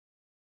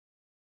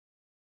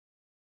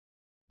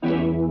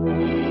What's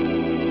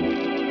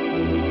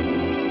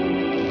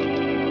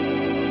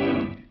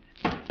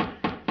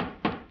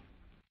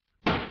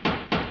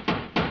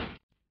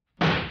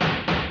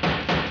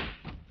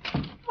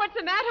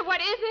the matter?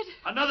 What is it?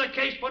 Another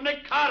case for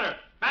Nick Carter,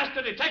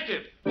 master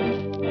detective.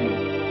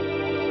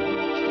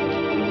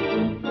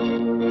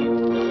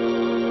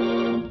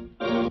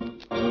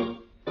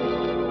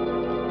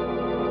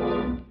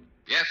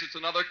 Yes, it's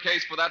another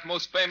case for that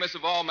most famous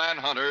of all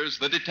manhunters,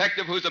 the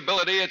detective whose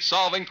ability at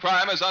solving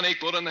crime is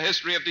unequaled in the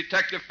history of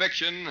detective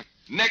fiction,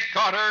 Nick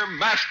Carter,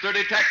 Master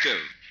Detective.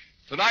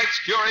 Tonight's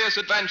curious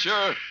adventure...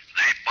 The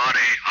body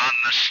on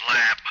the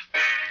slab.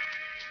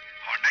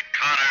 For Nick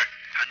Carter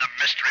and the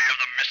mystery of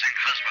the missing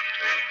husband.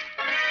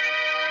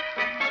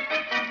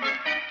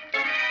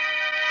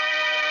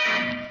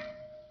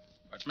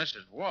 But,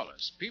 Mrs.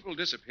 Wallace, people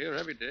disappear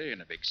every day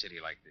in a big city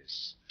like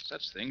this.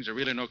 Such things are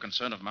really no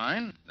concern of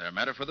mine. They're a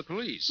matter for the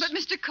police. But,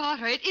 Mr.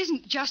 Carter, it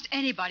isn't just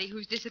anybody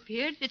who's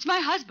disappeared. It's my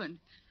husband.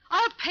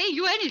 I'll pay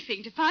you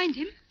anything to find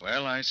him.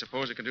 Well, I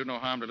suppose it can do no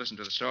harm to listen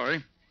to the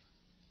story.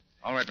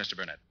 All right, Mr.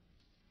 Burnett.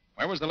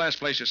 Where was the last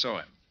place you saw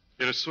him?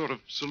 In a sort of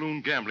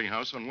saloon gambling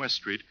house on West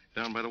Street,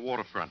 down by the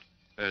waterfront.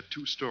 A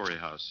two-story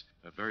house.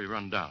 Very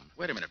run down.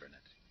 Wait a minute, Burnett.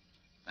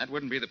 That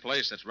wouldn't be the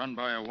place that's run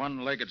by a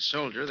one-legged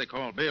soldier they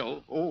call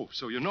Bill. Oh,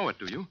 so you know it,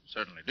 do you?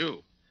 Certainly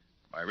do.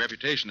 By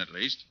reputation, at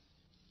least.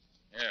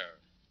 Here.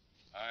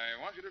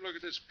 I want you to look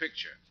at this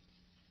picture.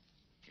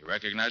 You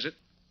recognize it?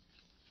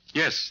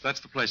 Yes,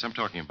 that's the place I'm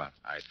talking about.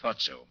 I thought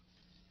so.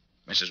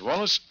 Mrs.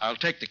 Wallace, I'll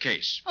take the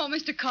case. Oh,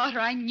 Mr. Carter,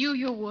 I knew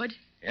you would.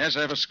 Yes,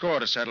 I have a score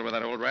to settle with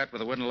that old rat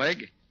with a wooden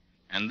leg,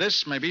 and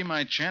this may be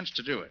my chance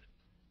to do it.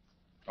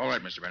 All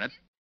right, Mr. Burnett.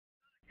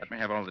 Let me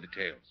have all the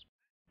details.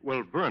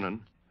 Well,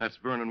 Vernon, that's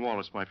Vernon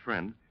Wallis, my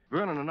friend.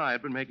 Vernon and I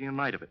had been making a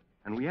night of it,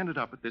 and we ended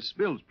up at this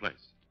Bill's place.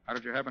 How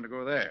did you happen to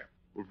go there?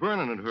 Well,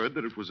 Vernon had heard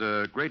that it was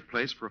a great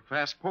place for a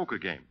fast poker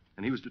game,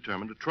 and he was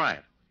determined to try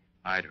it.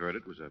 I'd heard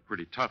it was a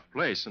pretty tough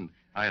place, and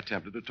I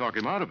attempted to talk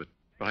him out of it,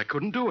 but I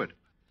couldn't do it.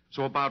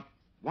 So about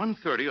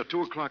 1:30 or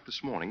 2 o'clock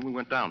this morning, we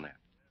went down there.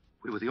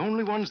 We were the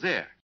only ones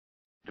there.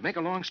 To make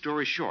a long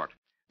story short,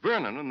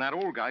 Vernon and that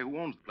old guy who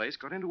owned the place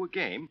got into a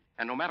game,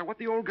 and no matter what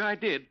the old guy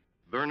did,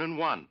 Vernon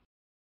won.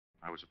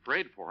 I was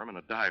afraid for him in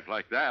a dive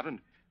like that, and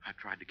I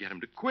tried to get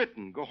him to quit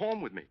and go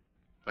home with me.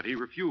 But he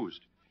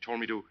refused. He told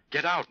me to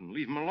get out and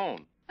leave him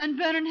alone. And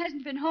Vernon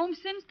hasn't been home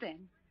since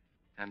then.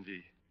 And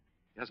he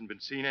hasn't been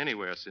seen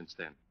anywhere since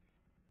then.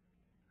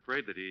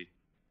 Afraid that he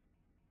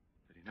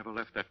never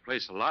left that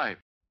place alive.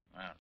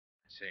 Well,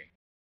 I see.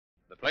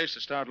 The place to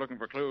start looking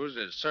for clues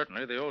is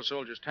certainly the Old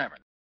Soldier's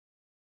Tavern.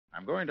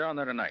 I'm going down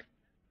there tonight.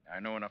 I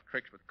know enough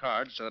tricks with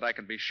cards so that I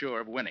can be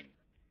sure of winning.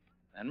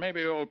 And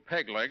maybe old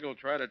Pegleg will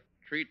try to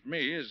treat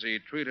me as he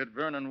treated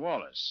Vernon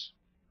Wallis.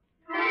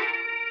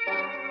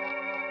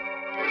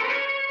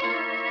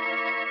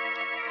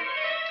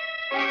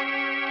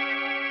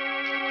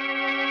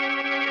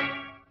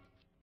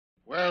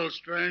 Well,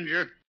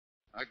 stranger,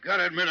 I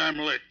gotta admit I'm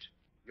licked.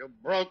 You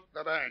broke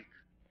the bank.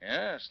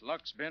 Yes,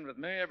 luck's been with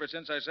me ever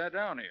since I sat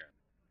down here.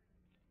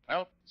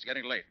 Well, it's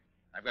getting late.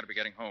 I've got to be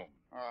getting home.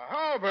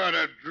 How about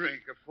a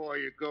drink before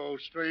you go,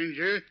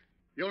 stranger?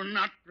 You'll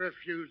not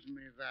refuse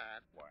me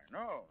that. Why,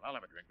 no. I'll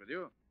have a drink with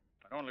you.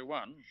 But only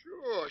one.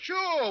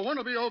 Sure.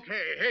 One'll be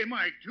okay. Hey,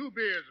 Mike, 2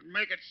 beers and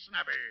make it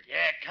snappy.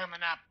 Yeah,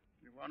 coming up.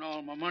 You won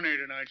all my money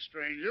tonight,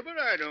 stranger, but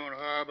I don't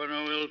harbor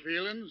no ill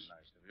feelings.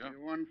 Nice of you.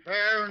 You won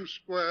fair and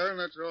square, and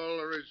that's all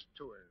there is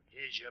to it.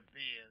 Here's your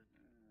beer.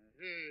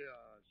 Here you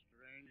are,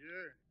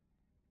 stranger.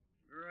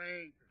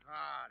 Drink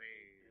hearty.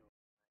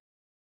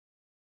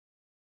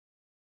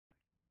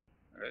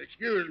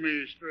 Excuse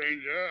me,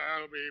 stranger.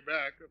 I'll be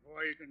back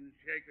before you can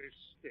shake a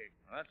stick.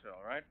 Well, that's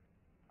all right.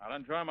 I'll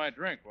enjoy my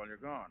drink while you're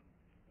gone.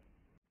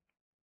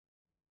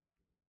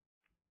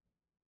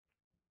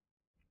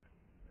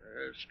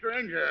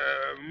 Stranger,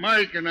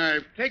 Mike and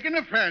I've taken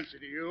a fancy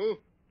to you.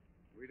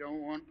 We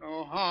don't want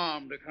no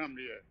harm to come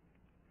to you.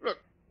 Look,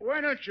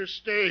 why don't you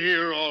stay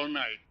here all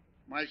night?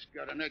 Mike's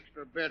got an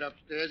extra bed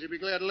upstairs he'd be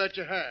glad to let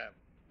you have.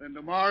 Then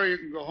tomorrow you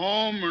can go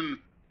home and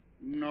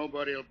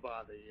nobody'll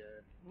bother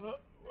you.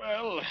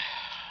 Well,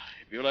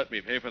 if you let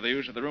me pay for the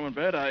use of the room and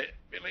bed, I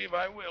believe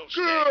I will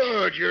stay.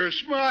 Good, you're a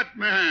smart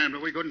man,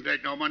 but we couldn't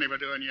take no money for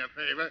doing you a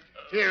favor.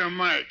 Here,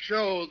 Mike,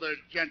 show the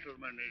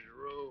gentleman his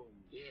room.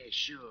 Yeah,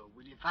 sure.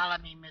 Will you follow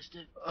me,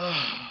 mister?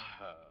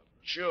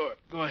 Sure.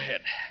 Go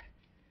ahead.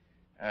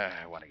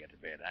 I want to get to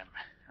bed.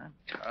 I'm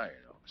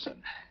tired all of a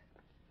sudden.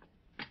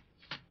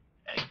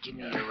 Give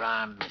me your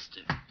arm,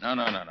 mister. No.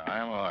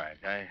 I'm all right.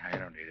 I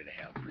don't need any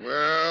help.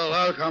 Well,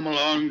 I'll come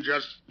along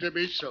just to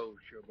be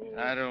sociable.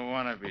 I don't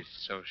want to be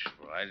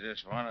sociable. I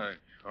just want to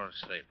go to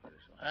sleep.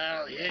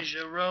 Well, here's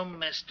your room,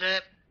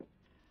 mister.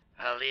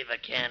 I'll leave a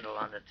candle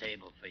on the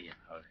table for you.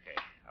 Okay.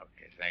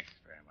 Thanks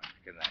very much.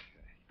 Good night.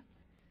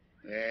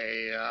 There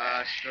you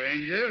are,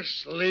 stranger.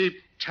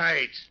 Sleep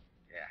tight.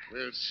 Yeah.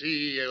 We'll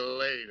see you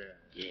later.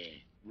 Yeah,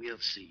 we'll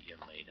see you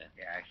later.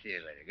 Yeah, I'll see you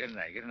later. Good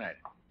night.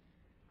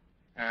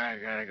 I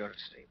gotta go to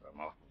sleep. I'm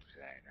awful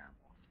tired.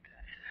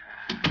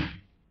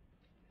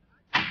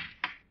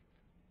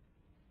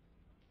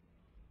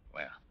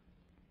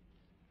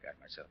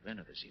 myself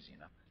into this easy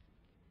enough.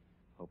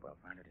 Hope I'll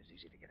find it as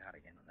easy to get out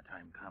again when the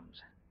time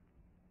comes.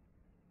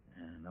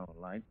 No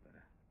light, but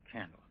a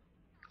candle.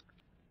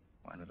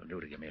 One it'll do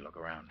to give me a look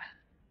around.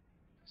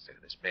 Instead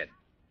of this bed.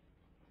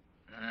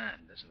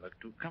 It doesn't look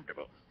too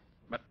comfortable.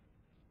 But...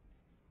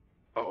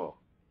 Oh.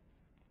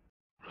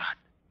 Blood.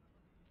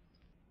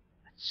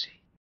 Let's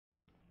see.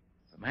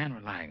 The man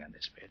were lying on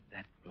this bed.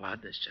 That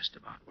blood is just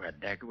about where a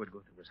dagger would go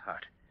through his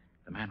heart.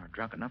 If the man were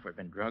drunk enough or had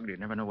been drugged, he'd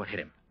never know what hit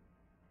him.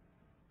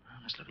 Well,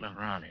 let's look a little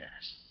around here.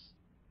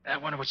 I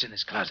wonder what's in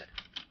this closet.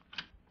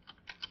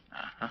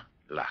 Uh-huh.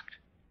 Locked.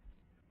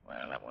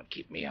 Well, that won't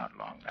keep me out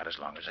long. Not as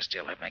long as I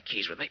still have my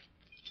keys with me.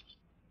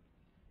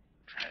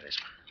 Try this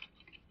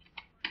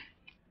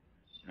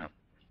one. No.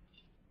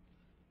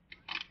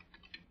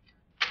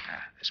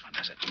 This one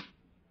does it.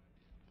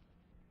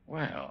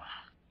 Well,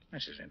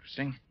 this is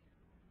interesting.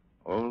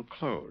 Old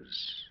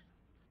clothes.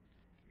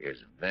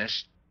 Here's a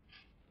vest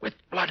with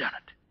blood on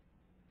it.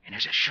 And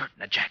here's a shirt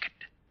and a jacket.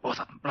 Both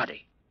of them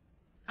bloody.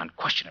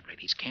 Unquestionably,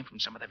 these came from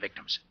some of the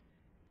victims.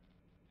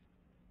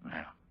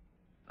 Well,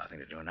 nothing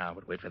to do now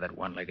but wait for that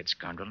one-legged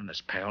scoundrel and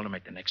his pal to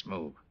make the next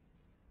move.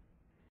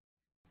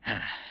 Well,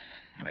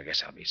 I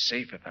guess I'll be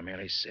safe if I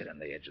merely sit on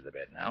the edge of the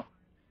bed now.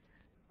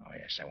 Oh,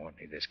 yes, I won't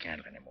need this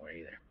candle anymore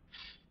either.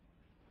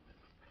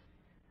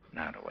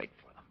 Now to wait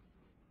for them.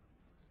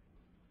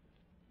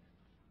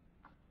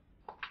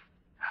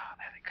 Oh,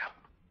 there they come.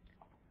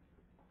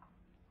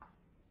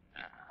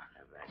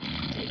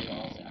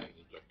 Sorry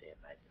you get there,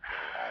 but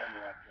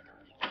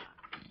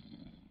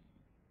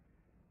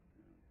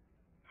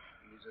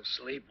He's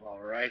asleep, all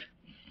right.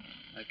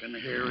 I can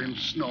hear him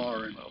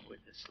snoring. well, with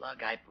the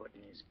slug I put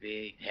in his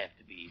beer, he'd have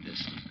to be either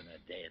sleeping or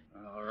dead.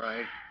 All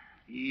right.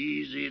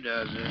 Easy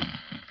does it.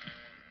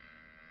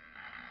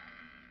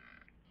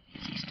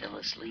 Is he still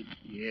asleep?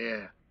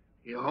 Yeah.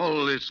 You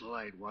hold this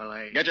light while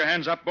I... Get your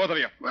hands up, both of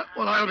you. Well,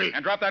 I'll be...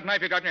 And drop that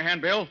knife you got in your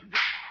hand, Bill.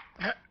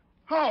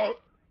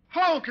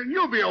 How can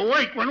you be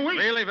awake when we...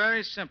 Really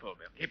very simple,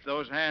 Bill. Keep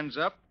those hands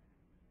up.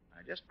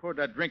 I just poured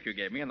that drink you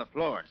gave me on the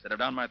floor instead of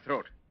down my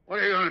throat. What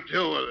are you going to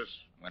do with us?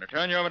 I'm going to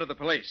turn you over to the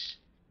police.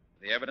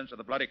 The evidence of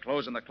the bloody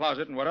clothes in the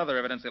closet and what other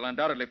evidence they'll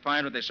undoubtedly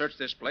find when they search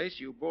this place,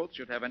 you both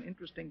should have an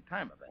interesting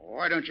time of it.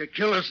 Why don't you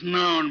kill us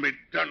now and be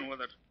done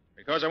with it?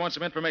 Because I want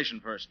some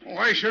information first.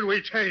 Why should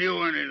we tell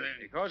you anything?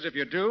 Because if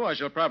you do, I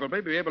shall probably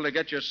be able to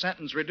get your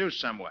sentence reduced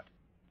somewhat.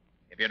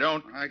 If you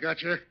don't... I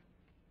got you.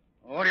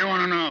 What do you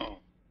want to know?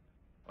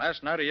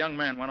 Last night, a young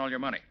man won all your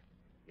money.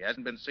 He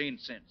hasn't been seen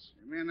since.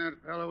 You mean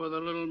that fellow with the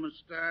little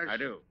mustache? I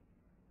do.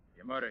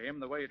 You murder him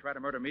the way you tried to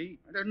murder me?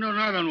 I didn't do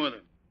nothing with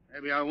him.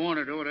 Maybe I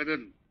wanted to, but I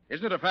didn't.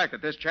 Isn't it a fact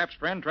that this chap's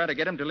friend tried to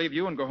get him to leave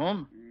you and go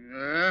home?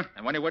 Yeah?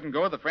 And when he wouldn't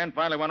go, the friend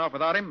finally went off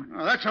without him?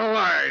 No, that's a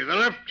lie. They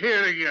left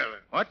here together.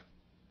 What?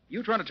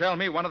 You trying to tell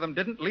me one of them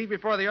didn't leave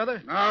before the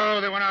other?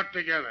 No, they went out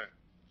together.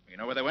 You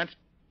know where they went?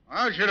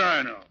 How should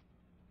I know?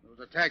 There was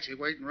a taxi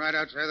waiting right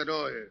outside the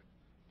door here.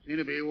 Seemed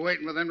to be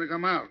waiting for them to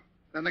come out.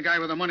 Then the guy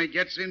with the money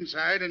gets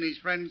inside, and his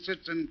friend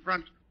sits in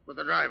front with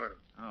the driver.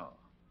 Oh.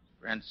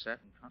 Friend sat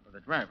in front of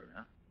the driver,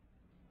 huh?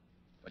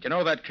 But you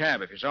know that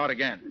cab if you saw it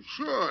again.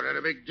 Sure, it had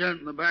a big dent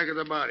in the back of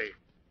the body.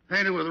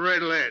 Painted with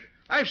red lead.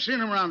 I've seen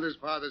them around this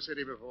part of the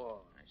city before.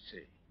 I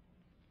see.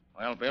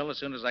 Well, Bill, as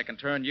soon as I can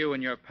turn you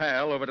and your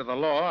pal over to the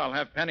law, I'll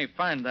have Penny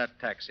find that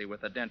taxi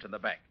with the dent in the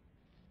back.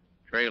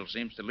 Trail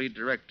seems to lead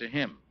direct to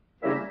him.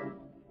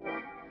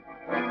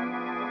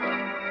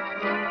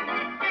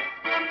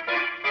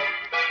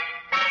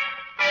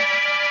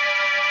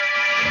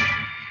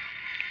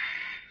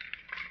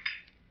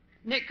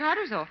 Nick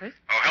Carter's office.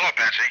 Oh, hello,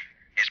 Patsy.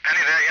 Is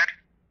Penny there yet?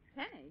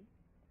 Penny?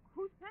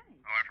 Who's Penny?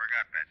 Oh, I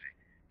forgot, Patsy.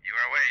 You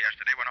were away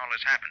yesterday when all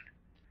this happened.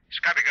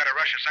 Scubby got a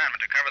rush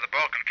assignment to cover the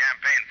Balkan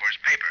campaign for his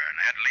paper and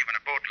had to leave in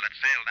a boat till it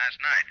sailed last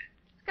night.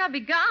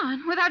 Scubby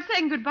gone without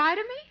saying goodbye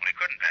to me? Well, he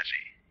couldn't,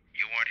 Patsy.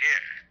 You weren't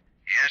here.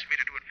 He asked me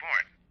to do it for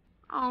him.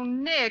 Oh,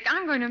 Nick,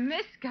 I'm going to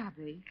miss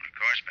Scubby. Well, of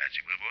course,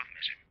 Patsy, we'll both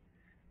miss him.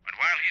 But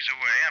while he's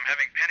away, I'm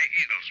having Penny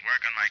Eagles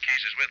work on my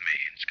cases with me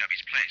in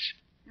Scubby's place.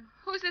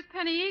 Who's this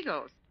Penny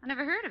Eagles? I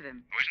never heard of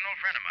him. Oh, he's an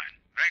old friend of mine.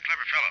 Very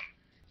clever fellow.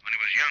 When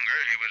he was younger,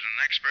 he was an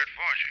expert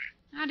forger.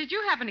 How did you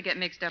happen to get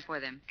mixed up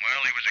with him?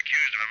 Well, he was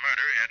accused of a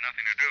murder he had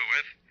nothing to do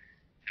with,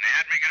 and he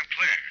had me get him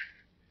clear.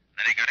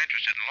 Then he got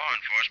interested in law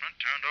enforcement,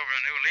 turned over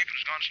a new leaf, and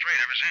has gone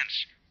straight ever since.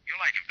 You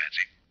like him,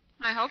 Patsy.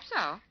 I hope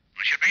so.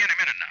 Well, she'll be any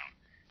minute now.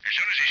 As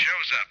soon as he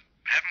shows up,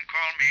 have him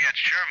call me at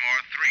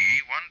Shermore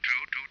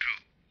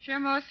 31222.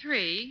 Shermore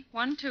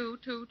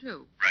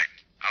 31222. Right.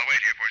 I'll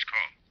wait here for his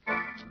call.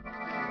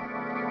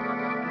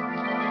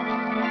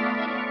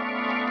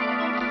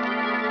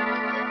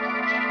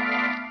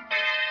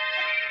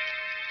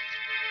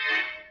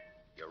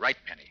 You're right,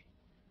 Penny.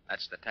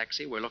 That's the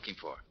taxi we're looking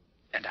for.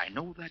 And I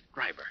know that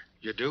driver.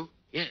 You do?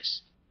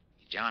 Yes.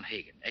 John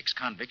Hagan,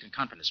 ex-convict and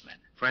confidence man.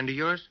 Friend of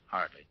yours?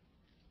 Hardly.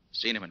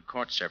 Seen him in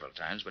court several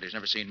times, but he's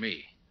never seen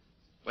me.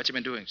 What's he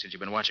been doing since you've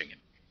been watching him?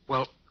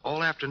 Well,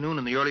 all afternoon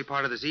and the early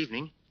part of this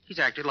evening, he's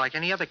acted like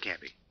any other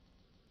cabbie.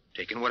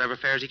 Taking whatever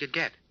fares he could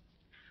get.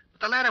 But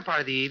the latter part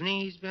of the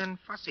evening, he's been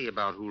fussy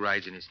about who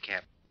rides in his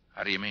cab.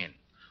 How do you mean?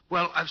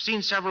 Well, I've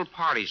seen several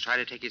parties try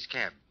to take his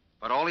cab,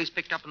 but all he's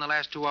picked up in the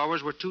last 2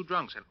 hours were 2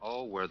 drunks, and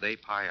oh, were they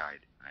pie-eyed.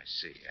 I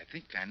see. I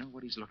think I know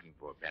what he's looking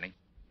for, Penny.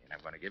 And I'm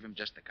going to give him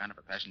just the kind of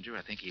a passenger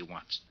I think he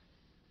wants.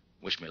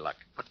 Wish me luck.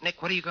 But,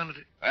 Nick, what are you going to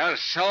do? Well,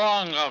 so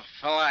long, old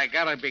fella. I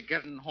gotta be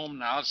getting home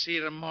now. I'll see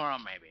you tomorrow,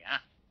 maybe, huh?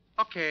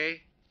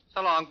 Okay.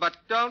 So long, but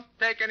don't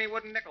take any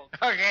wooden nickels.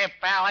 Okay,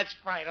 pal, that's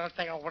fine. Don't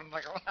think I wouldn't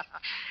like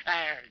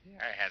I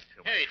had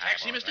to. Hey,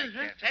 taxi, mister?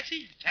 Huh?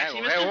 Taxi? Taxi,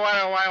 Hey, mister? what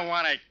do I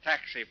want a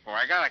taxi for?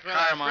 I got a Well,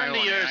 car a of my friend own.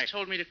 of yours and I-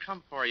 told me to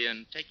come for you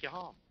and take you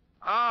home.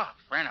 Oh, a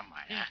friend of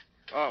mine. Yeah.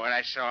 Oh, and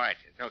I saw it.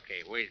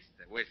 Okay, where's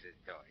the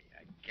door?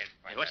 I can't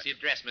find Hey, what's out. the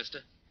address, mister?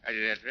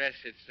 The address?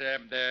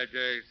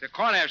 It's the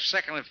corner of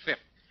 2nd and 5th.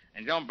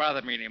 And don't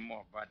bother me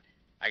anymore, bud.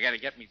 I gotta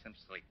get me some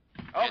sleep.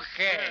 Okay,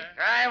 sir.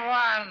 drive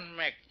on,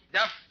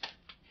 McDuff.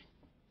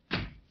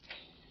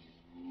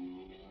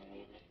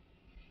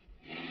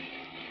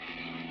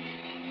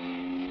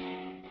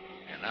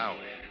 And now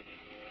where?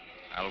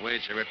 I'll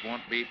wager it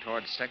won't be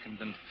towards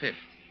 2nd and 5th.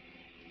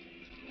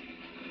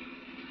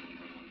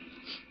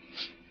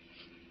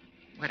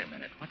 Wait a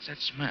minute. What's that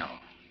smell?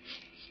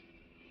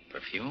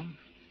 Perfume?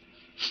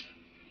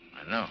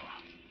 I know.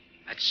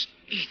 That's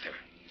ether.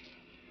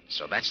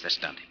 So that's the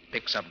stunt. He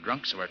picks up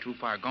drunks who are too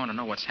far gone to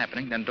know what's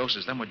happening, then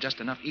doses them with just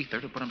enough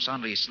ether to put them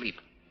soundly asleep.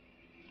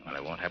 Well,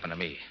 it won't happen to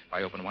me. If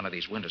I open one of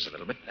these windows a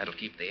little bit, that'll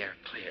keep the air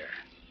clear.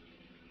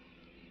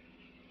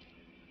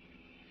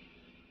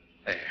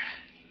 There.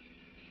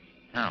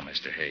 Now,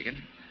 Mr.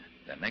 Hagen,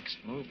 the next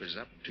move is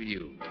up to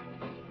you.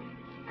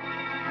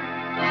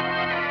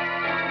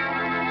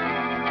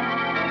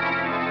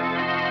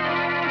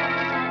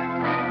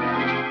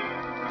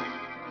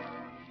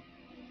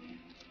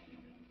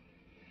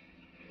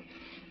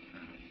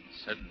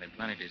 Certainly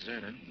plenty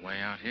deserted, way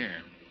out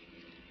here.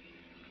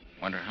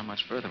 Wonder how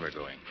much further we're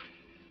going.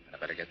 I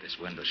better get this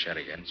window shut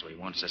again so he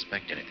won't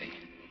suspect anything.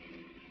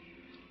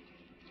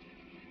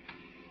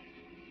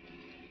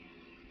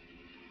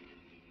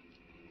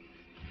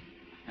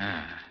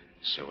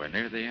 So we're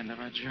near the end of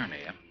our journey,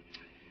 huh?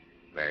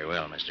 Very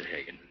well, Mr.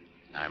 Hagen.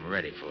 I'm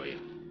ready for you.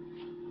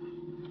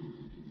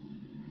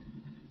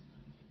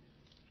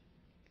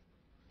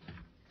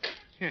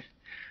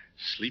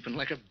 Sleeping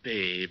like a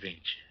babe, ain't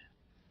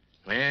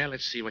you? Well,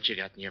 let's see what you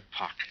got in your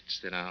pockets.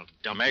 Then I'll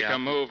dump Make you out. a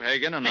move,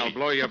 Hagen, and I'll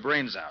blow your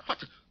brains out. What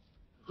the...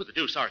 Who the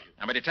deuce are you?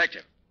 I'm a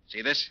detective.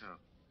 See this? Oh.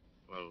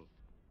 Well,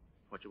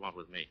 what you want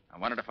with me? I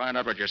wanted to find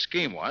out what your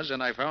scheme was,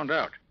 and I found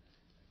out.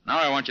 Now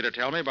I want you to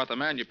tell me about the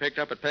man you picked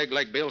up at Peg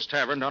Leg Bill's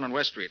Tavern down on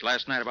West Street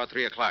last night about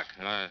 3 o'clock.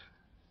 Well,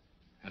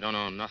 I don't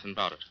know nothing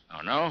about it.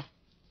 Oh, no?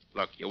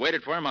 Look, you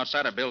waited for him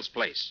outside of Bill's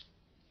place.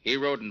 He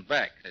rode in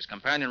back. His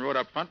companion rode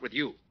up front with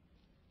you.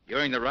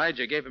 During the ride,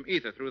 you gave him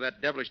ether through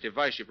that devilish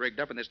device you've rigged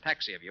up in this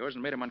taxi of yours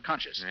and made him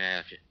unconscious.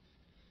 Yeah,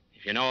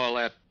 if you know all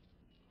that,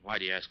 why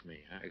do you ask me,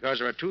 huh? Because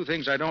there are 2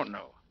 things I don't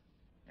know.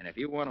 And if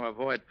you want to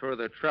avoid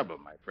further trouble,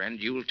 my friend,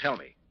 you'll tell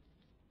me.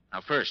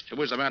 Now, first, who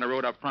was the man who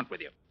rode up front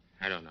with you?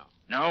 I don't know.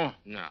 No?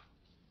 No.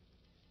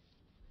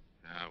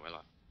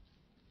 Well,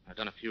 I've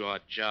done a few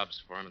odd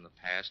jobs for him in the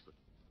past, but...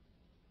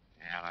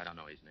 Yeah, I don't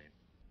know his name.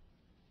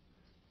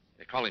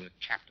 They call him the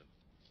captain.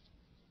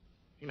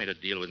 He made a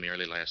deal with me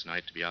early last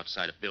night to be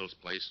outside of Bill's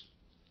place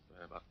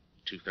about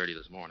 2:30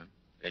 this morning.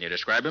 Can you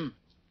describe him?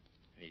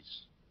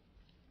 He's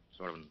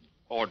sort of an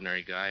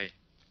ordinary guy.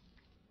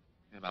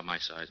 About my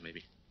size,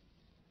 maybe.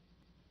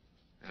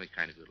 Well, he's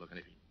kind of good looking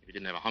if he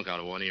didn't have a hunk out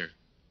of one ear.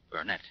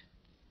 Burnett.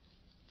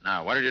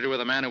 Now, what did you do with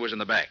the man who was in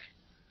the back?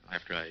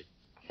 After I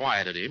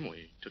quieted him,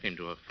 we took him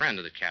to a friend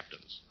of the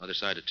captain's, other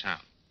side of town.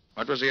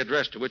 What was the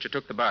address to which you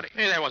took the body?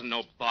 Hey, there wasn't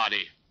no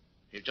body.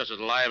 He was just as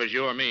alive as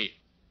you or me.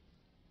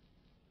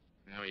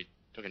 Now, we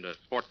took him to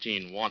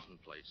 14 Wanton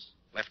Place.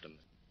 Left him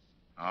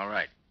there. All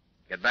right.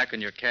 Get back in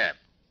your cab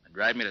and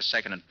drive me to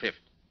 2nd and 5th.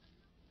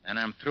 Then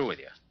I'm through with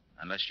you,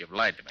 unless you've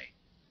lied to me.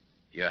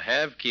 If you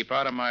have, keep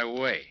out of my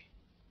way,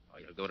 or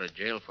you'll go to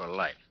jail for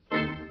life.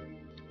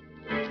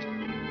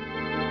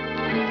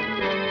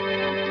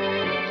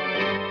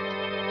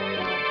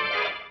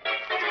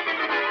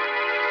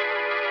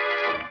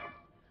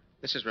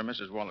 This is where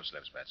Mrs. Wallis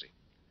lives, Patsy.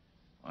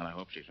 Well, I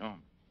hope she's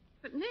home.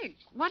 But, Nick,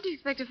 what do you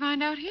expect to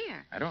find out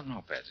here? I don't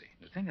know, Patsy.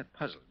 The thing that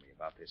puzzles me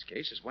about this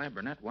case is why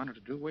Burnett wanted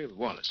to do away with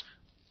Wallis.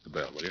 The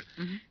bell, will you?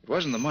 Mm-hmm. It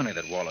wasn't the money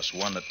that Wallis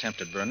won that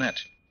tempted Burnett,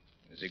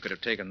 as he could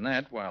have taken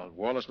that while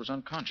Wallis was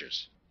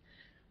unconscious.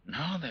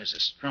 No, there's a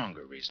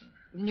stronger reason.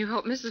 You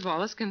hope Mrs.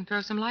 Wallis can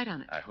throw some light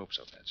on it. I hope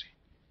so, Patsy.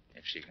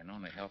 If she can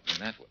only help me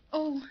that way.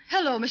 Oh,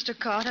 hello, Mr.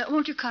 Carter.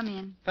 Won't you come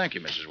in? Thank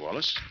you, Mrs.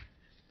 Wallis.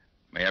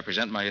 May I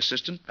present my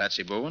assistant,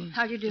 Patsy Bowen?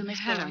 How do you do, Miss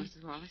Hello, Bowen?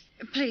 Mrs. Wallis.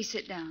 Please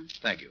sit down.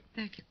 Thank you.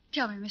 Thank you.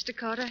 Tell me, Mr.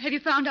 Carter, have you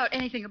found out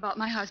anything about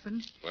my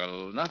husband?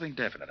 Well, nothing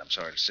definite, I'm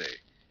sorry to say.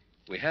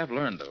 We have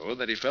learned, though,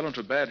 that he fell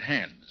into bad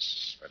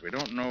hands, but we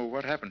don't know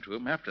what happened to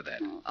him after that.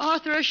 Oh,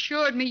 Arthur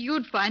assured me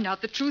you'd find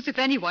out the truth if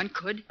anyone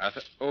could.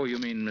 Arthur? Oh, you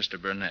mean Mr.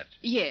 Burnett?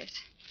 Yes.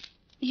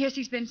 Yes,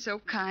 he's been so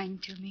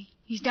kind to me.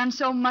 He's done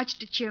so much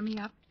to cheer me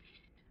up.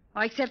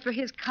 Oh, except for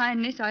his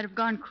kindness, I'd have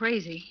gone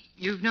crazy.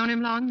 You've known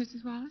him long,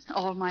 Mrs. Wallace?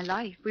 All my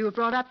life. We were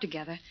brought up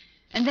together.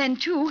 And then,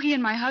 too, he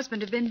and my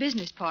husband have been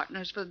business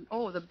partners for,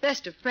 the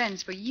best of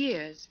friends for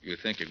years. You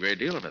think a great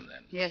deal of him,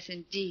 then? Yes,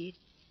 indeed.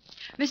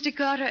 Mr.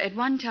 Carter, at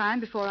one time,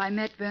 before I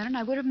met Vernon,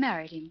 I would have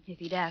married him if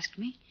he'd asked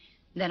me.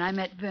 Then I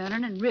met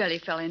Vernon and really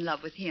fell in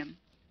love with him.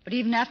 But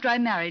even after I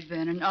married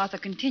Vernon, Arthur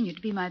continued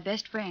to be my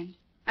best friend.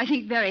 I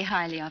think very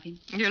highly of him.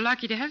 You're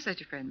lucky to have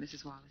such a friend,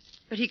 Mrs. Wallace.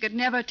 But he could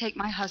never take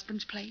my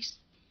husband's place.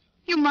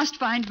 You must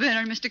find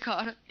Vernon, Mr.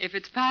 Carter. If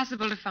it's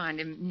possible to find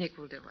him, Nick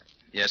will do it.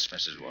 Yes,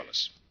 Mrs.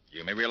 Wallace.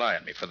 You may rely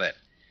on me for that.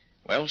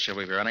 Well, shall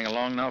we be running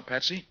along now,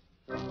 Patsy?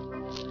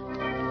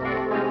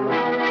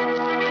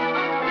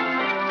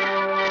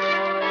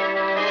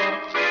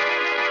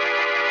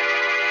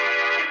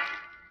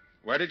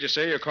 Where did you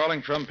say you're calling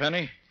from,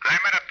 Penny?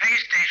 I'm at a pay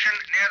station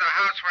near the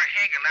house where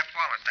Hagen left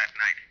Wallace that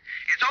night.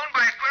 It's owned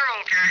by a queer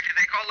old character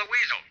they call the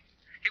Weasel.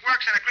 He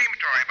works in a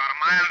crematory about a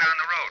mile down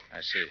the road.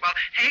 I see. Well,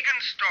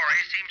 Hagen's story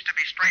seems to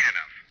be straight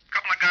enough. A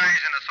couple of guys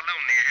in a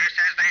saloon near here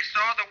says they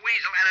saw the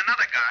Weasel and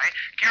another guy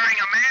carrying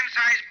a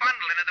man-sized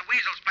bundle into the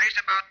Weasel's place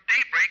about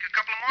daybreak a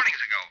couple of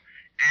mornings ago.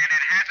 And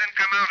it hasn't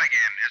come out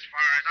again, as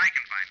far as I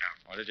can find out.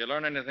 Well, did you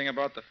learn anything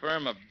about the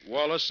firm of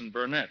Wallace and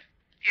Burnett?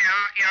 Yeah,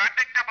 I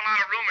picked up a lot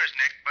of rumors,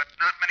 Nick, but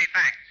not many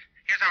facts.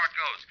 Here's how it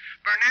goes.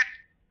 Burnett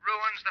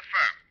ruins the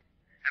firm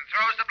and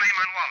throws the blame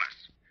on Wallace.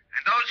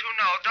 And those who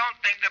know don't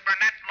think that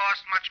Burnett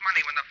lost much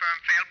money when the firm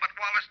failed, but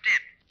Wallace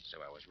did.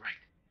 So I was right.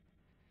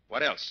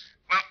 What else?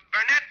 Well,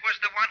 Burnett was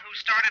the one who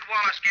started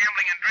Wallace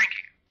gambling and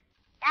drinking.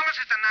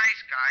 Wallace is a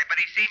nice guy, but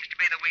he seems to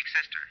be the weak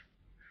sister.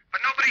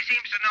 But nobody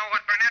seems to know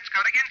what Burnett's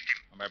got against him.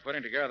 Well, by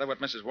putting together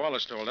what Mrs.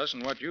 Wallace told us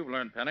and what you've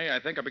learned, Penny,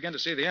 I think I begin to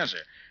see the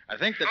answer. I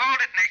think that...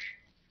 Hold it, Nick.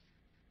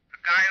 The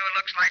guy who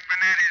looks like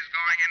Burnett is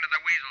going into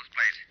the Weasel's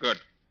place. Good.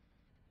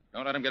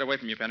 Don't let him get away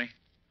from you, Penny.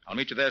 I'll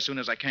meet you there as soon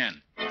as I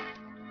can.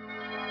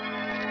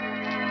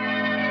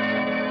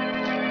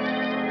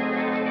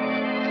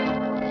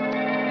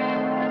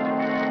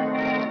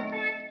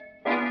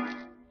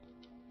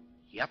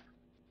 Yep.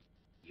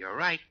 You're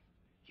right.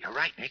 You're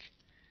right, Nick.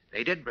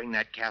 They did bring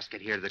that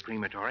casket here to the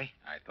crematory.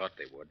 I thought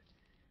they would.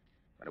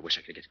 But I wish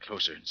I could get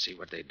closer and see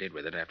what they did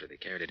with it after they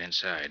carried it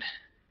inside.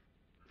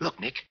 Look,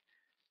 Nick.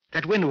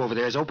 That window over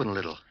there is open a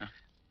little. Huh?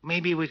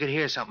 Maybe we could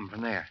hear something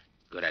from there.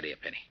 Good idea,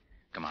 Penny.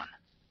 Come on.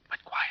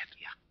 But quiet.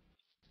 Yeah.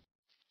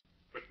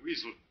 But,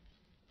 Weasel,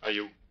 are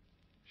you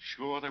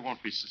sure they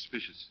won't be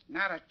suspicious?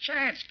 Not a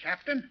chance,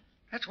 Captain.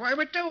 That's why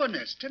we're doing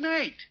this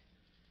tonight.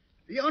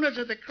 The owners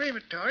of the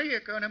crematory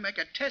are going to make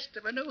a test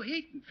of a new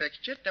heating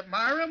fixture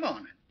tomorrow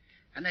morning.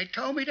 And they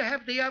told me to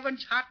have the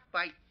ovens hot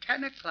by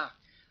 10 o'clock.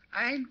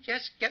 I'm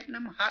just getting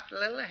them hot a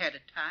little ahead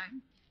of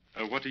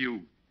time. What do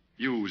you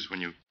use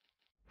when you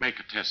make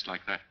a test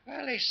like that?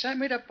 Well, they sent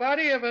me the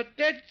body of a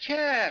dead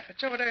calf.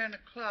 It's over there in the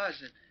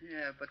closet.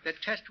 Yeah, but the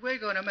test we're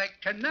going to make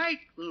tonight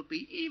will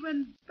be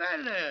even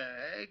better,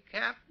 eh,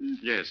 Captain?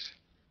 Yes.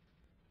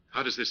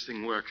 How does this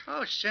thing work?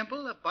 Oh,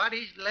 simple. The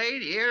body's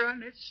laid here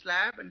on this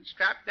slab and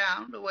strapped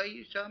down the way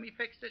you saw me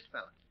fix this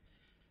fella.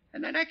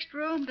 In the next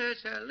room,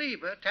 there's a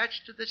lever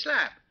attached to the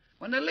slab.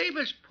 When the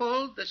lever's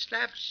pulled, the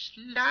slab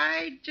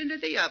slides into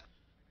the oven.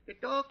 The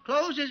door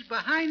closes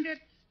behind it,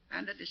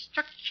 and the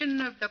destruction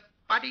of the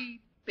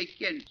body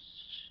begins.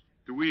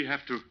 Do we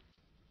have to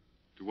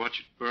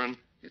watch it burn?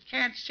 You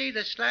can't see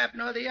the slab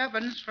nor the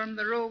ovens from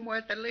the room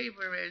where the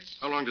lever is.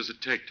 How long does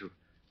it take to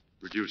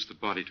reduce the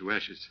body to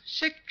ashes?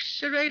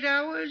 6 or 8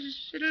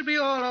 hours. It'll be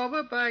all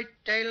over by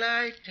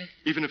daylight.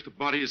 Even if the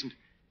body isn't...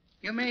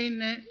 You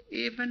mean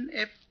even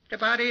if the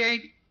body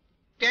ain't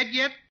dead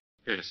yet?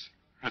 Yes,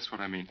 that's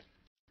what I mean.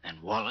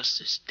 And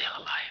Wallace is still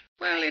alive.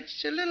 Well,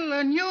 it's a little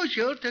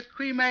unusual to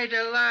cremate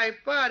a live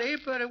body,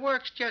 but it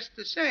works just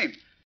the same.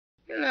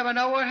 You'll never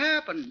know what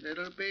happened.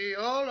 It'll be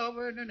all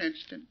over in an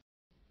instant.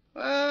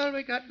 Well,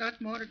 we got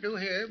nothing more to do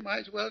here. Might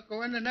as well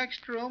go in the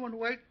next room and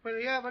wait for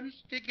the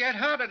ovens to get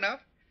hot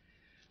enough.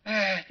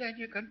 Then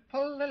you can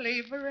pull the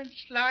lever and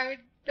slide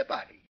the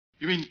body.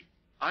 You mean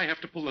I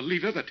have to pull the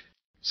lever that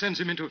sends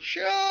him into...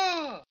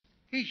 Sure.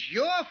 He's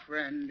your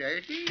friend,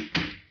 ain't he?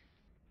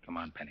 Come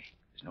on, Penny.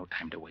 There's no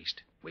time to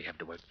waste. We have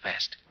to work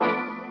fast.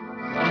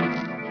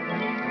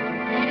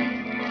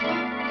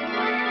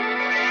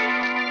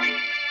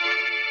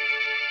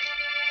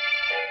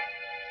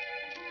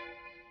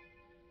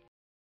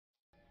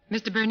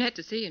 Mr. Burnett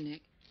to see you,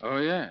 Nick. Oh,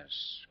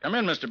 yes. Come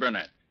in, Mr.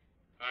 Burnett.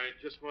 I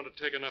just want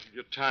to take enough of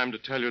your time to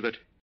tell you that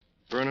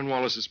Vernon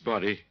Wallace's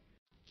body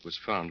was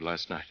found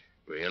last night.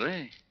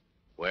 Really?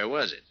 Where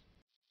was it?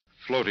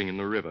 Floating in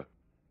the river.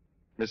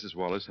 Mrs.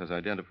 Wallace has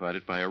identified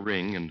it by a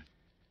ring and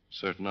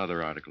certain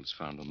other articles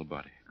found on the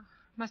body. Oh,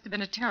 must have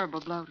been a terrible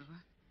blow to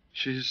her.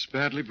 She's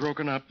badly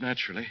broken up,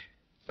 naturally.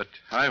 But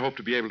I hope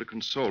to be able to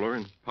console her,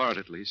 in part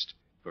at least,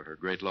 for her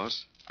great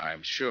loss.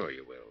 I'm sure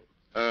you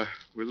will.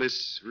 Will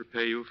this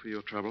repay you for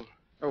your trouble?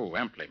 Oh,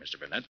 amply, Mr.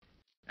 Burnett.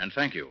 And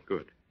thank you.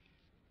 Good.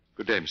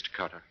 Good day, Mr.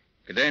 Carter.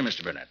 Good day,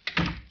 Mr. Burnett.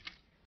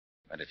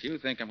 But if you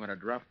think I'm going to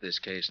drop this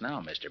case now,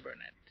 Mr.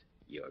 Burnett,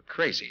 you're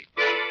crazy.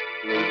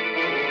 Nick,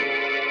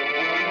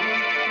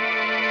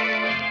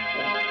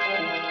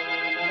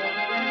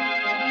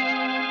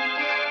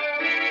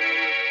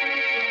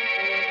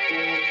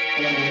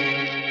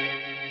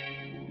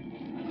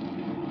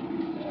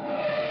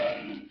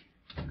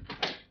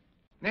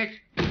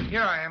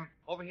 here I am.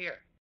 Over here.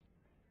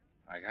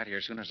 I got here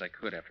as soon as I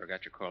could after I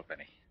got your call,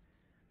 Penny.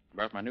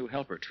 Brought my new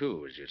helper,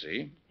 too, as you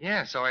see.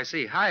 Yeah, so I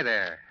see. Hi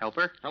there,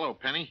 helper. Hello,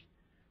 Penny.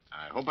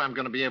 I hope I'm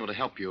going to be able to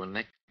help you and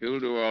Nick. You'll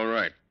do all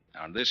right.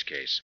 Now, in this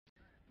case.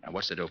 Now,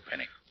 what's the dope,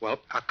 Penny? Well,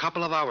 a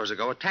couple of hours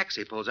ago, a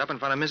taxi pulls up in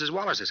front of Mrs.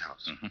 Wallace's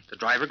house. Mm-hmm. The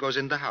driver goes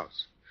into the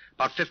house.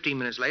 About 15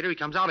 minutes later, he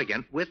comes out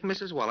again with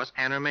Mrs. Wallace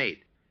and her maid.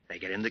 They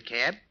get in the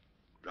cab,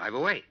 drive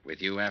away.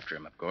 With you after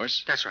him, of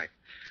course. That's right.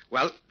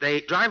 Well,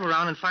 they drive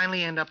around and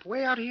finally end up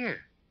way out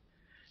here.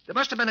 There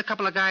must have been a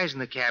couple of guys in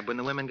the cab when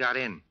the women got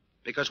in,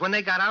 because when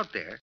they got out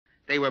there,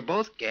 they were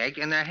both gagged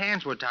and their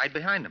hands were tied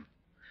behind them.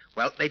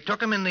 Well, they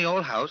took them in the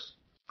old house.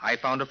 I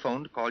found a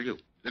phone to call you.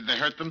 Did they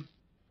hurt them?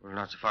 Well,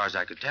 not so far as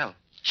I could tell.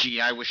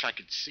 Gee, I wish I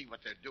could see what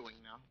they're doing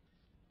now.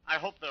 I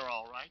hope they're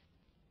all right.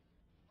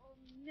 Oh,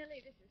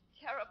 Millie, this is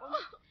terrible.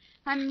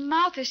 My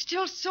mouth is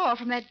still sore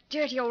from that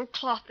dirty old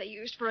cloth they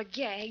used for a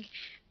gag.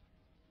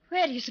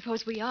 Where do you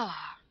suppose we are?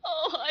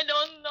 Oh, I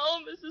don't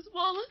know, Mrs.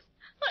 Wallace.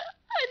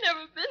 I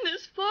never been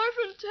this far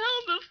from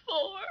town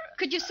before.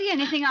 Could you see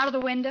anything out of the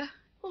window?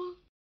 Oh,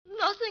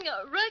 nothing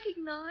I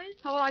recognize.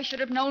 Oh, I should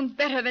have known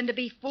better than to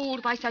be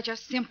fooled by such a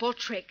simple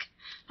trick.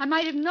 I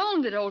might have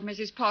known that old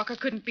Mrs. Parker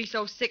couldn't be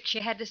so sick she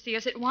had to see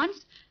us at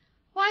once.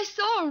 Why, I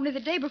saw her only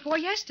the day before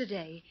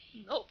yesterday.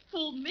 No,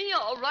 fooled me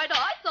all right.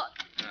 I thought...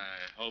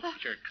 I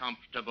hope you're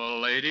comfortable,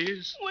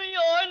 ladies. We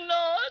are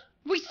not.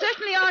 We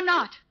certainly are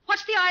not.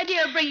 What's the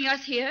idea of bringing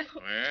us here?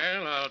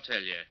 Well, I'll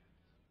tell you.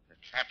 The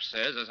chap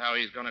says is how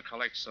he's going to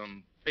collect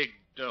some big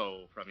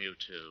dough from you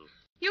two.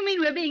 You mean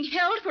we're being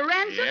held for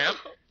ransom? Yep.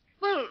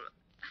 Well,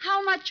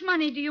 how much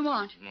money do you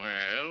want?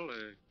 Well,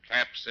 the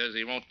chap says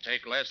he won't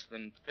take less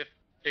than $50,000.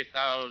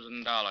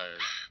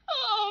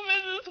 Oh,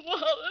 Mrs.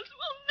 Wallace,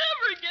 we'll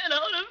never get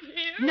out of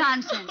here.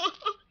 Nonsense.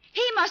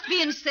 He must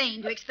be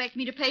insane to expect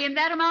me to pay him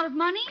that amount of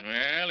money.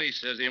 Well, he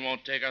says he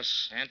won't take a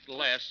cent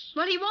less.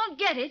 Well, he won't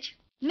get it.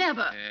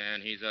 Never.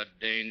 And he's a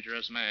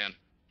dangerous man.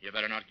 You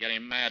better not get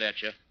him mad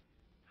at you.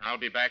 I'll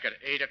be back at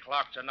 8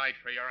 o'clock tonight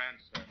for your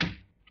answer.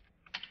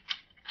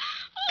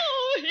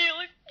 Oh,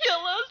 he'll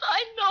kill us.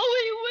 I know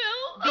he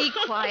will. Be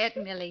quiet,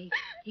 Millie.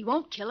 He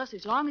won't kill us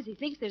as long as he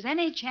thinks there's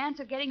any chance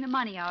of getting the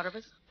money out of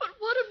us. But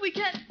what if we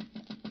get...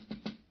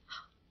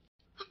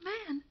 A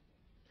man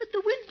at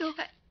the window.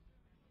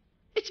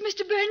 It's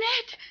Mr.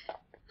 Burnett.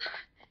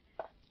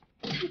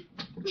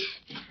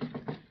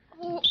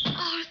 Oh,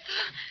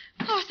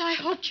 Arthur. Arthur, I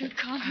hoped you'd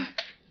come.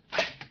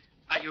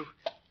 Are you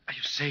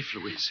safe,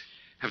 Louise?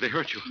 Have they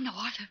hurt you? No,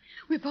 Arthur.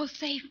 We're both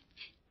safe.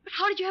 But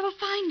how did you ever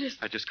find us?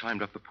 I just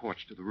climbed up the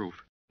porch to the roof,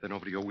 then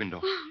over to your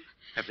window.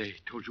 Have they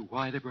told you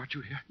why they brought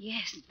you here?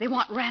 Yes, they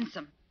want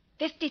ransom.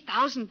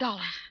 $50,000. And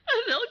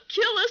they'll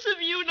kill us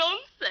if you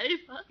don't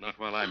save us. Not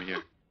while I'm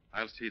here.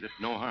 I'll see that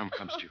no harm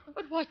comes to you.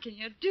 But what can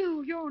you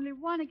do? You're only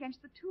one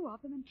against the two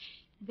of them, and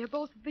they're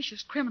both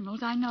vicious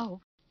criminals, I know.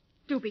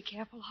 Do be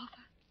careful,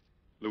 Arthur.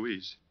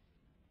 Louise,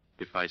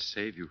 if I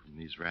save you from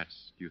these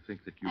rats, do you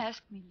think that you...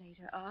 Ask me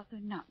later, Arthur.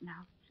 Not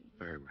now, please.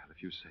 Very well,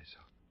 if you say so.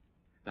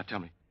 Now tell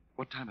me,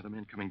 what time are the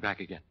men coming back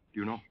again? Do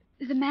you know?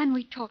 The man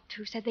we talked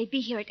to said they'd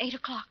be here at 8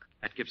 o'clock.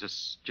 That gives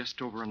us just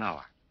over an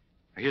hour.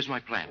 Now, here's my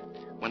plan.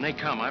 When they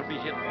come, I'll be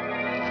here...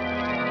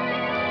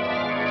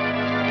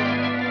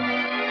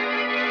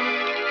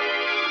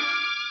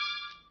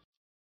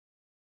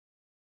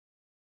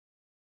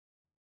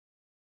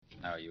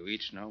 Now, you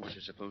each know what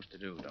you're supposed to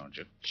do, don't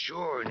you?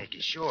 Sure, Nicky,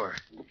 sure.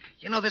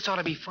 You know, this ought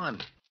to be fun.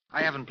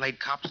 I haven't played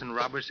cops and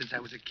robbers since I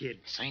was a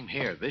kid. Same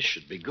here. This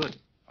should be good.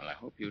 Well, I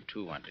hope you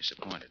two aren't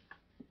disappointed.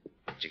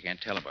 But you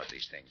can't tell about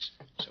these things.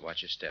 So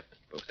watch your step,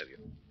 both of you.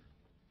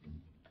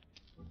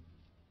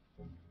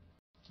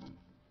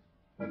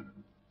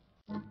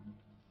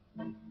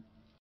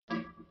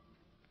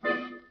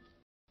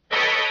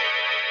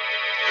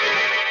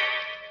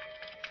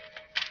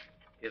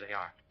 Here they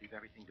are. Leave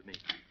everything to me.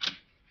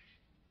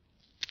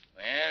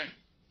 Well,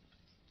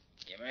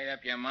 you made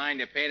up your mind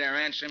to pay the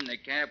ransom the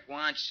cap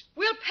wants?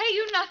 We'll pay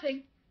you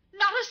nothing.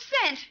 Not a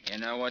cent. You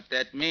know what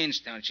that means,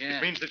 don't you?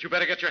 It means that you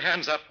better get your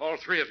hands up, all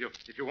three of you,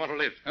 if you want to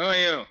live. Who are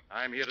you?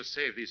 I'm here to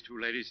save these two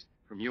ladies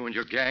from you and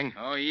your gang.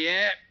 Oh,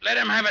 yeah? Let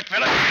him have it,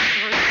 fella.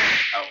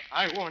 Oh,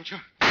 I warned you.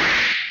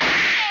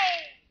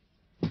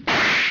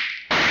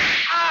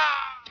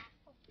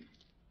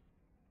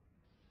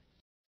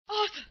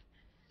 Arthur,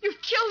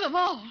 you've killed them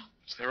all.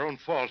 It's their own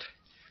fault.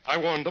 I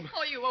warned them.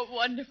 Oh, you were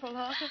wonderful,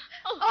 Arthur.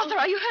 Arthur,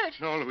 are you hurt?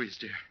 No, Louise,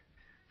 dear.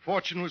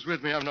 Fortune was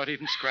with me. I'm not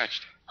even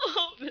scratched.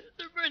 Oh,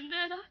 Mr.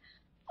 Burnett,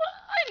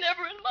 I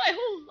never in my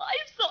whole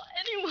life saw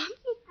anyone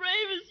so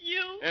brave as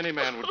you. Any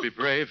man would be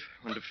brave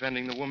when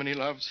defending the woman he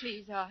loves.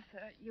 Please,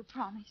 Arthur, you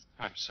promised.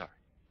 I'm sorry.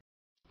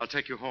 I'll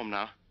take you home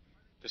now.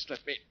 Just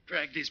let me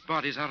drag these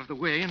bodies out of the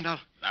way, and I'll...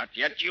 Not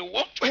yet, you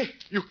won't. Wait,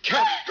 you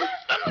can't.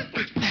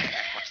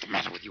 What's the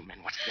matter with you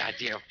men? What's the idea?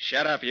 with you.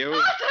 Shut up, you.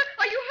 Arthur,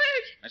 are you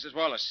hurt? Mrs.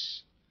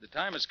 Wallace, the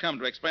time has come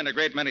to explain a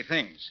great many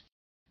things.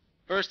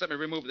 First, let me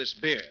remove this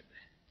beard.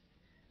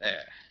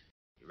 There.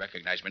 You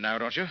recognize me now,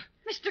 don't you?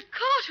 Mr.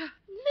 Carter.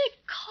 Nick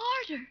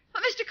Carter.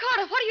 Mr.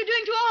 Carter, what are you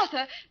doing to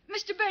Arthur?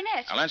 Mr.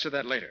 Burnett. I'll answer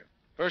that later.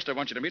 First, I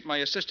want you to meet my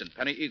assistant,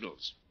 Penny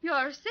Eagles.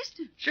 Your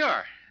assistant?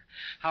 Sure.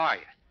 How are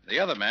you? The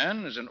other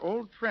man is an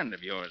old friend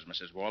of yours,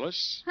 Mrs.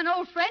 Wallace. An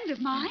old friend of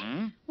mine?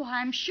 Mm-hmm. Well,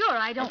 I'm sure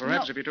I don't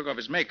Perhaps know. if you took off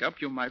his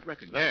makeup, you might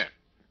recognize There. him.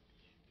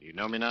 Do you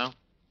know me now?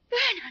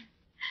 Vernon.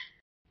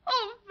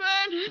 Oh,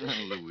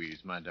 Vernon.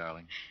 Louise, my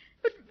darling.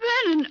 But,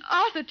 Vernon,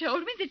 Arthur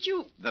told me that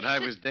you... That I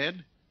was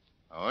dead?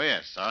 Oh,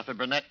 yes. Arthur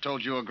Burnett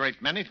told you a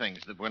great many things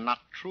that were not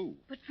true.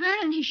 But,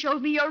 Vernon, he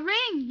showed me your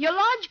ring, your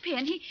lodge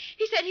pin. He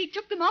said he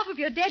took them off of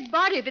your dead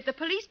body that the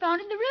police found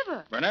in the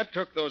river. Burnett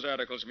took those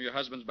articles from your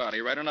husband's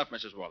body, right enough,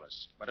 Mrs.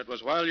 Wallace. But it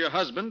was while your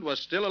husband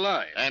was still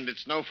alive. And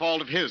it's no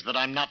fault of his that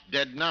I'm not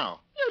dead now.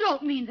 You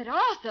don't mean that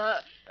Arthur...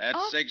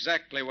 That's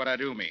exactly what I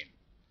do mean.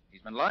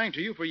 He's been lying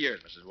to you for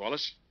years, Mrs.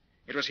 Wallace.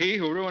 It was he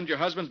who ruined your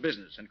husband's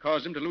business and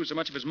caused him to lose so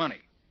much of his money.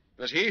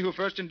 It was he who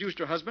first induced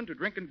your husband to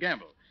drink and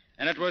gamble.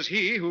 And it was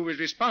he who was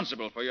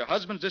responsible for your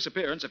husband's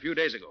disappearance a few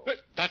days ago.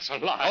 But that's a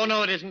lie. Oh,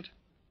 no, it isn't.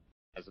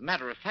 As a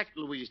matter of fact,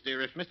 Louise,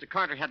 dear, if Mr.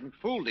 Carter hadn't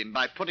fooled him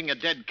by putting a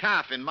dead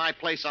calf in my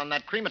place on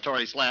that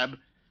crematory slab,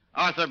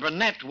 Arthur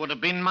Burnett would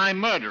have been my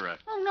murderer.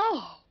 Oh,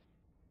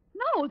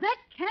 no. No, that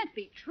can't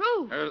be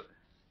true.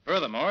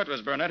 Furthermore, it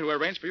was Burnett who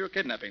arranged for your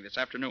kidnapping this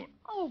afternoon.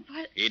 Oh,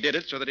 but... He did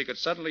it so that he could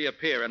suddenly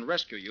appear and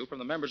rescue you from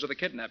the members of the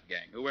kidnap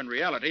gang, who were in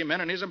reality men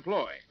in his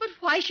employ. But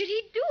why should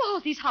he do all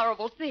these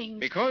horrible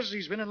things? Because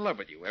he's been in love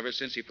with you ever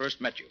since he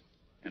first met you.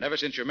 And ever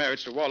since your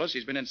marriage to Wallace,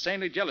 he's been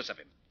insanely jealous of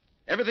him.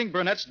 Everything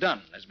Burnett's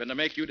done has been to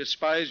make you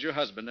despise your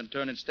husband and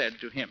turn instead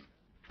to him.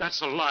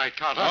 That's a lie,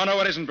 Carter. Oh, no,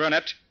 it isn't,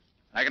 Burnett.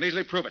 I can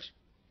easily prove it.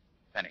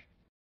 Penny,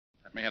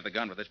 let me have the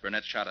gun with which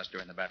Burnett shot us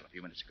during the battle a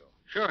few minutes ago.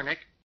 Sure, Nick.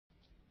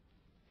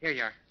 Here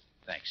you are.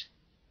 Thanks.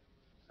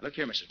 Now, look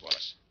here, Mrs.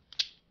 Wallace.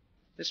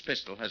 This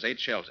pistol has 8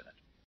 shells in it.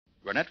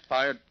 Burnett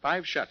fired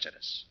 5 shots at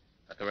us,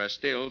 but there are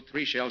still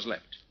 3 shells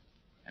left.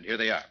 And here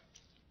they are.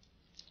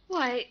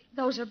 Why,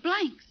 those are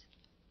blanks.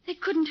 They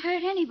couldn't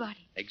hurt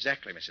anybody.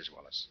 Exactly, Mrs.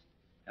 Wallace.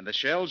 And the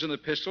shells in the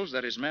pistols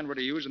that his men were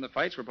to use in the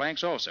fights were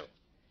blanks also.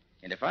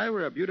 And if I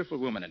were a beautiful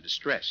woman in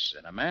distress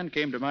and a man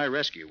came to my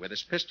rescue with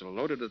his pistol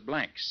loaded with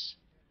blanks,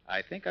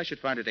 I think I should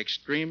find it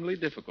extremely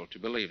difficult to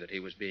believe that he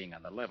was being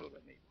on the level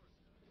with me.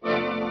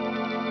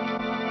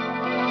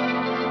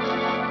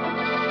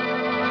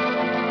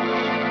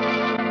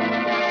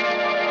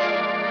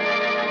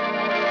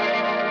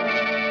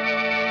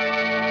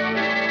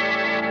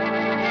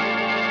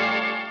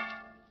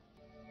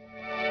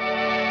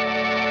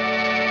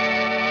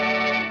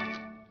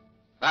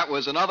 That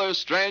was another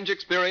strange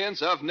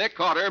experience of Nick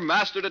Carter,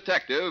 Master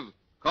Detective,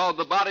 called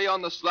The Body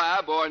on the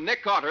Slab, or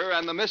Nick Carter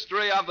and the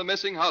Mystery of the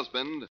Missing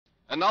Husband.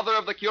 Another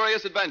of the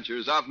curious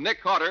adventures of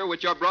Nick Carter,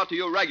 which are brought to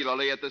you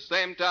regularly at the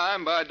same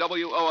time by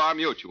WOR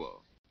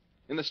Mutual.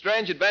 In the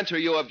strange adventure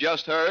you have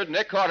just heard,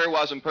 Nick Carter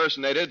was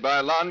impersonated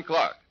by Lon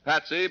Clark,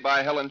 Patsy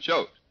by Helen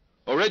Choate.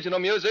 Original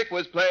music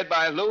was played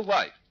by Lou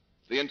White.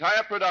 The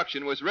entire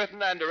production was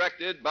written and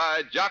directed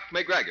by Jock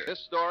McGregor. This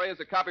story is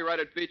a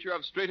copyrighted feature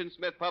of Street and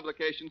Smith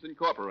Publications,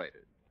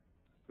 Incorporated.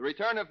 The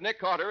Return of Nick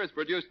Carter is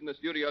produced in the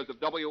studios of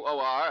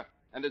WOR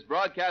and is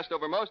broadcast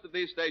over most of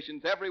these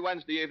stations every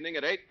Wednesday evening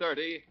at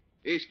 8:30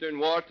 Eastern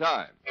War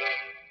Time.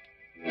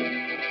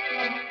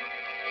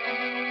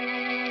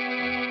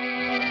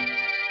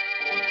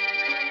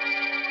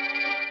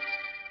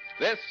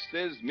 This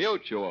is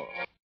Mutual.